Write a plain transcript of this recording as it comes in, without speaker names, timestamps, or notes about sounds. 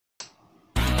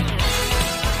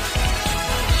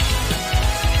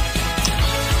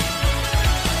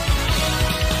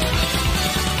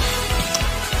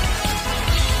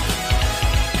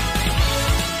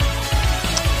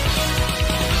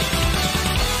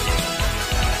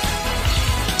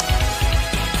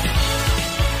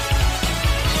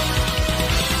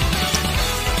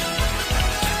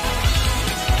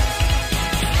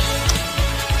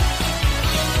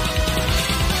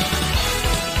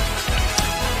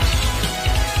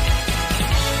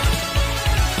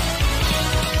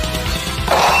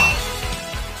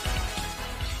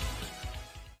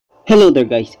Hello there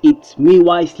guys, it's me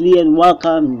Wisely and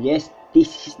welcome. Yes,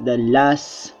 this is the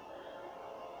last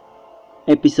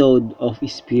episode of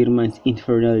Spearman's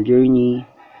Infernal journey,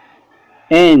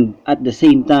 and at the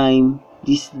same time,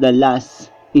 this is the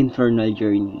last Infernal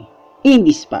journey in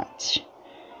this patch.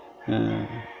 Uh,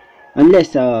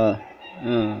 unless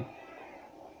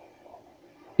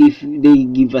if they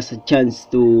give us a chance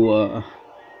to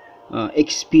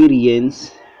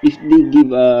experience, if they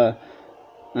give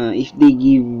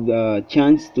a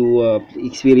chance to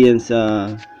experience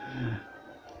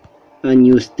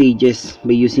new stages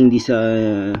by using this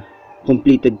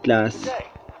completed class.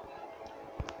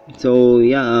 So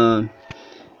yeah,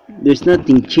 there's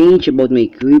nothing changed about my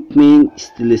equipment, it's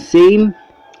still the same.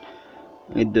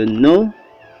 I don't know.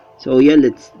 So yeah,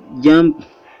 let's jump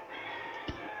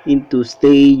into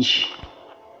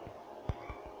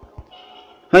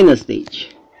final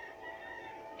stage.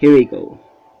 Here we go.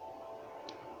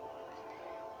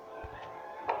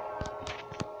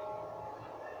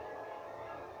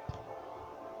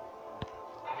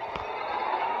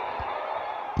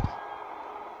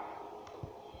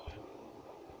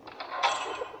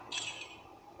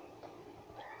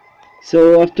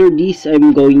 So after this, I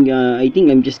think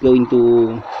I'm just going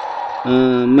to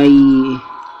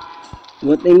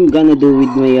what I'm gonna do with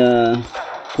my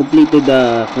completed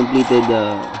I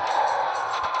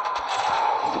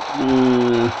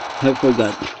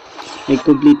forgot. I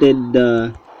completed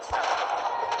the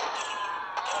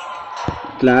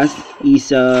class is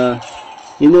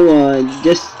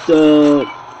just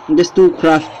do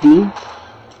crafting,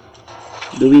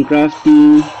 doing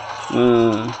crafting.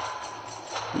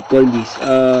 We call this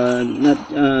not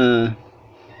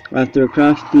after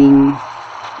crafting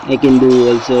I can do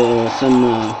also some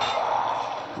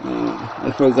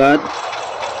I forgot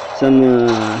some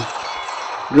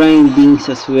grindings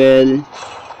as well.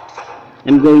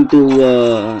 I'm going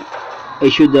to I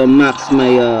should max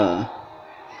my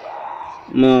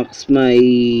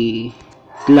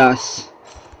class.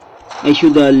 I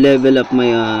should level up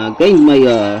my grind my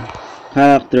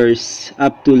characters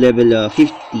up to level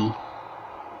 50,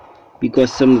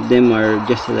 because some of them are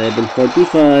just level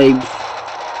 45.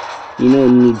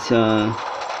 Needs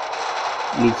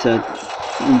needs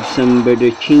some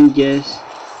better changes.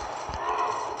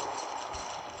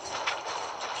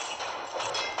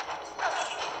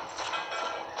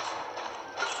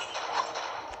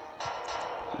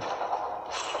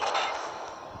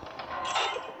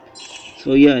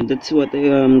 So yeah, that's what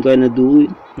I'm gonna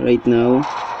do right now.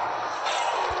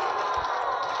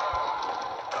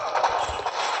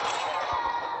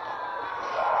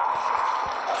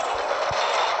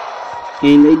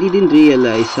 And I didn't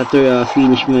realize after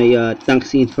finish my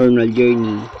tanks infernal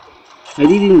journey, I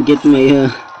didn't get my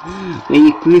my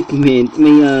equipment,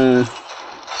 my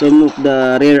some of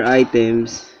the rare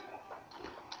items.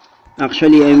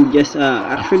 Actually, I'm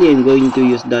going to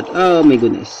use that. Oh my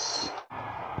goodness!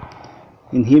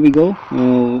 And here we go.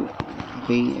 Oh,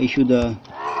 okay, I should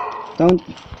count.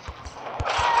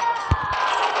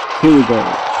 Here we go.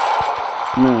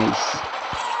 Nice.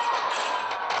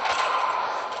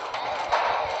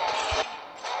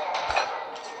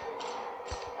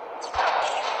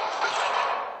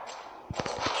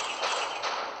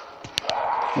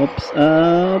 Oops.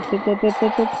 How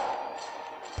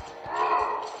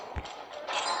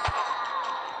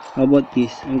about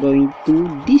this? I'm going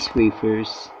to this way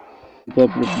first.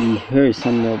 Probably heard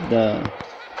some of the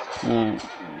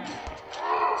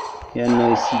yeah,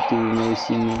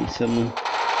 some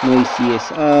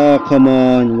noisiest. Oh, come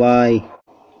on, why?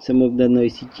 Some of the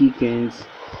noisy chickens.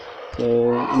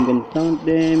 So I'm gonna count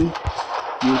them.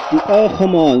 Oh,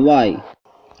 come on, why?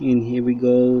 And here we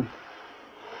go.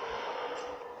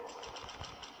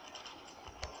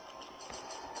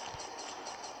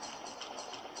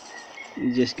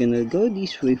 We're just gonna go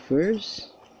this way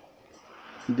first,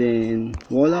 then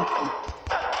voila.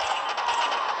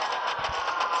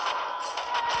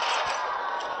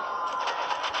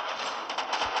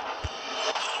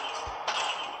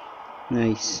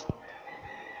 Nice,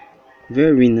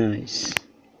 very nice.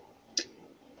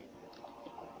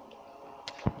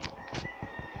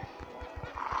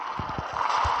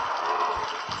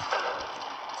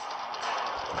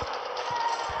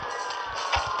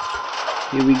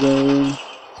 Here we go.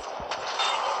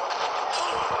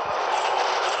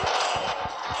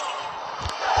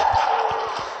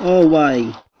 Oh,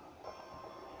 why?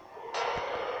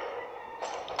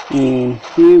 And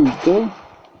here we go.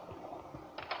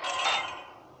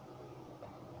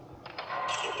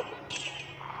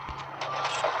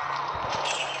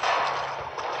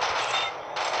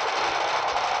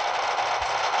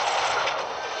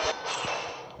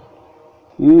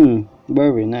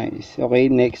 Very nice. Okay,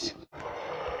 next.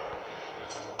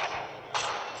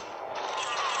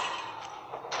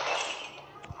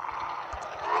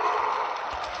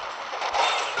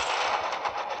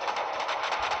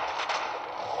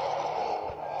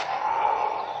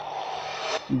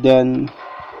 Done.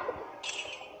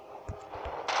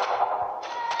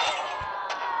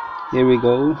 Here we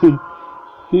go.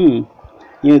 You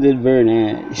did very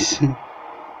nice.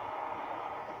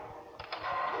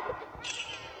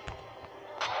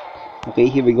 Okay,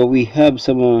 here we go. We have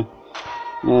some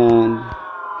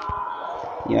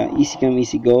yeah, easy come,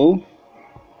 easy go.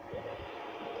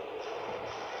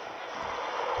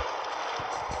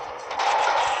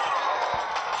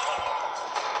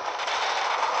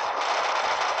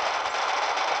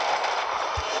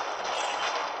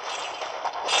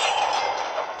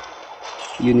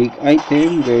 Unique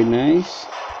item, very nice.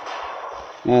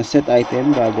 Set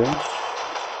item rather.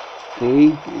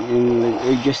 Okay, and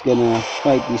we're just gonna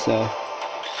fight this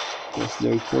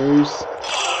wrestler first.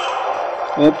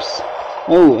 Oops.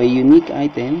 Oh, a unique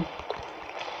item.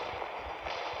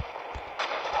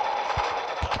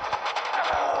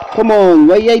 Come on,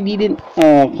 why I didn't?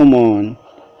 Oh, come on.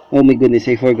 Oh my goodness,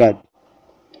 I forgot.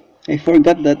 I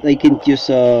forgot that I can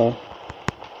use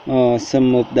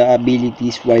some of the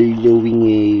abilities while doing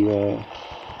a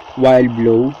wild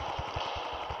blow.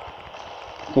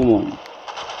 Come on,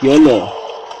 YOLO.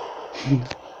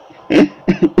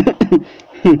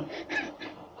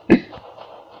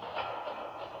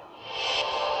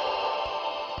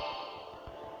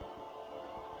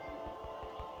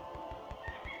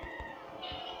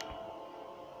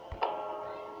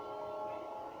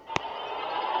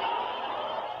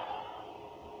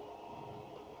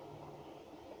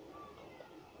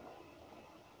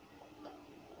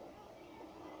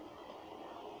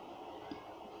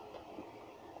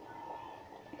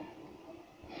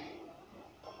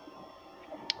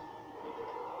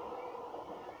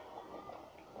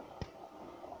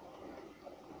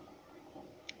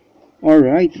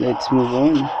 Alright, let's move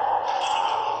on.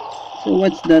 So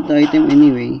what's that item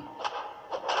anyway?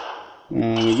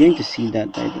 We're going to see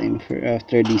that item for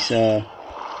after this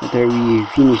after we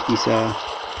finish this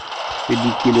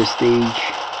ridiculous stage.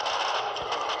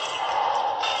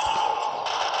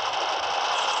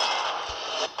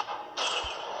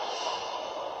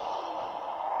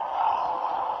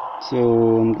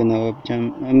 So I'm gonna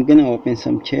open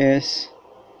some chests.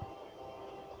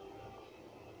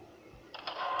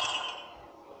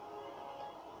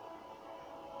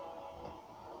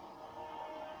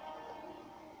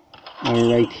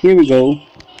 Alright, here we go.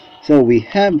 So we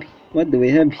have, what do we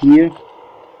have here?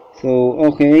 So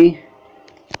okay,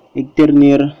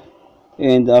 Igternir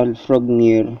and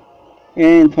Alfrognir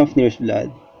and Fafnir's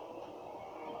blood.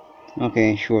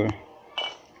 Okay, sure.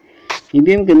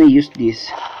 Maybe I'm gonna use this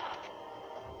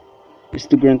just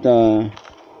to grant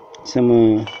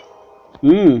some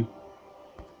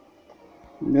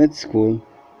that's cool.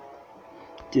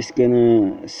 Just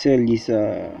gonna sell this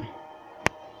as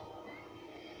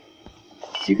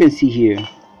you can see here.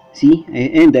 See,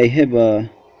 and I have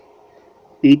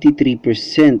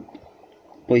 83%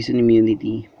 poison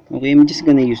immunity. Okay, I'm just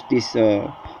gonna use this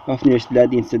Fafnir's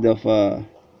blood instead of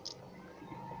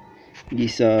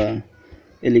this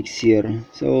elixir.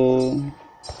 So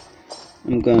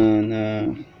I'm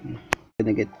gonna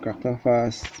get cracked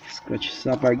fast, scratch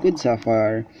sapphire, good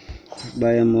sapphire,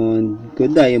 diamond,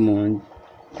 good diamond,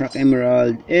 crack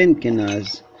emerald, and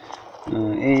canaz.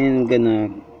 And I'm gonna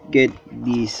get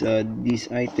these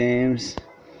items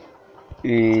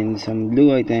and some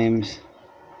blue items.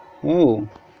 Oh,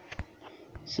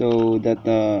 so that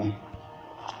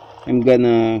I'm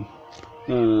gonna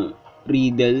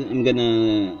I'm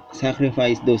gonna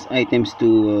sacrifice those items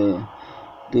to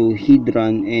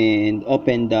Hedron and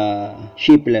open the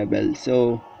ship level.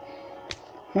 So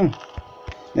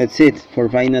that's it for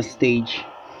final stage.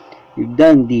 We've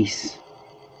done this.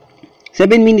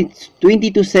 7 minutes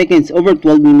 22 seconds over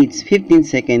 12 minutes 15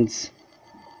 seconds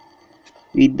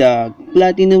with the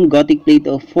platinum gothic plate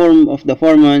of form of the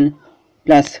foreman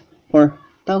plus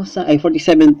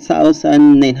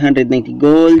 47,990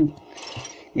 gold.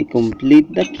 I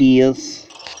complete the kills.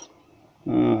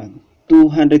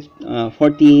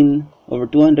 214 over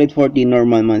 240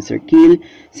 normal monster kill,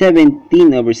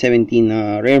 17 over 17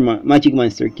 rare magic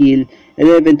monster kill,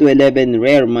 11 to 11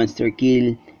 rare monster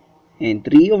kill, and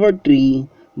 3 over 3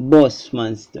 boss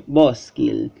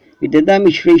kill with the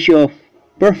damage ratio of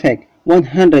perfect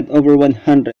 100 over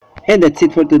 100. And that's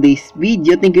it for today's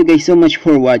video. Thank you guys so much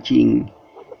for watching.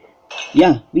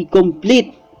 Yeah, we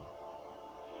complete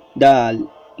the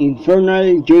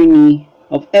infernal journey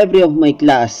of every of my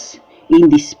class in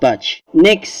this patch.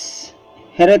 Next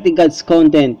Heretic Gods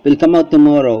content will come out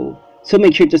tomorrow, so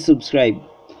make sure to subscribe.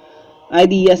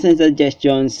 Ideas and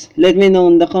suggestions, let me know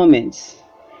in the comments.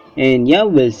 And yeah,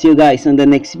 we'll see you guys on the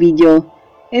next video,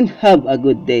 and have a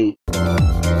good day.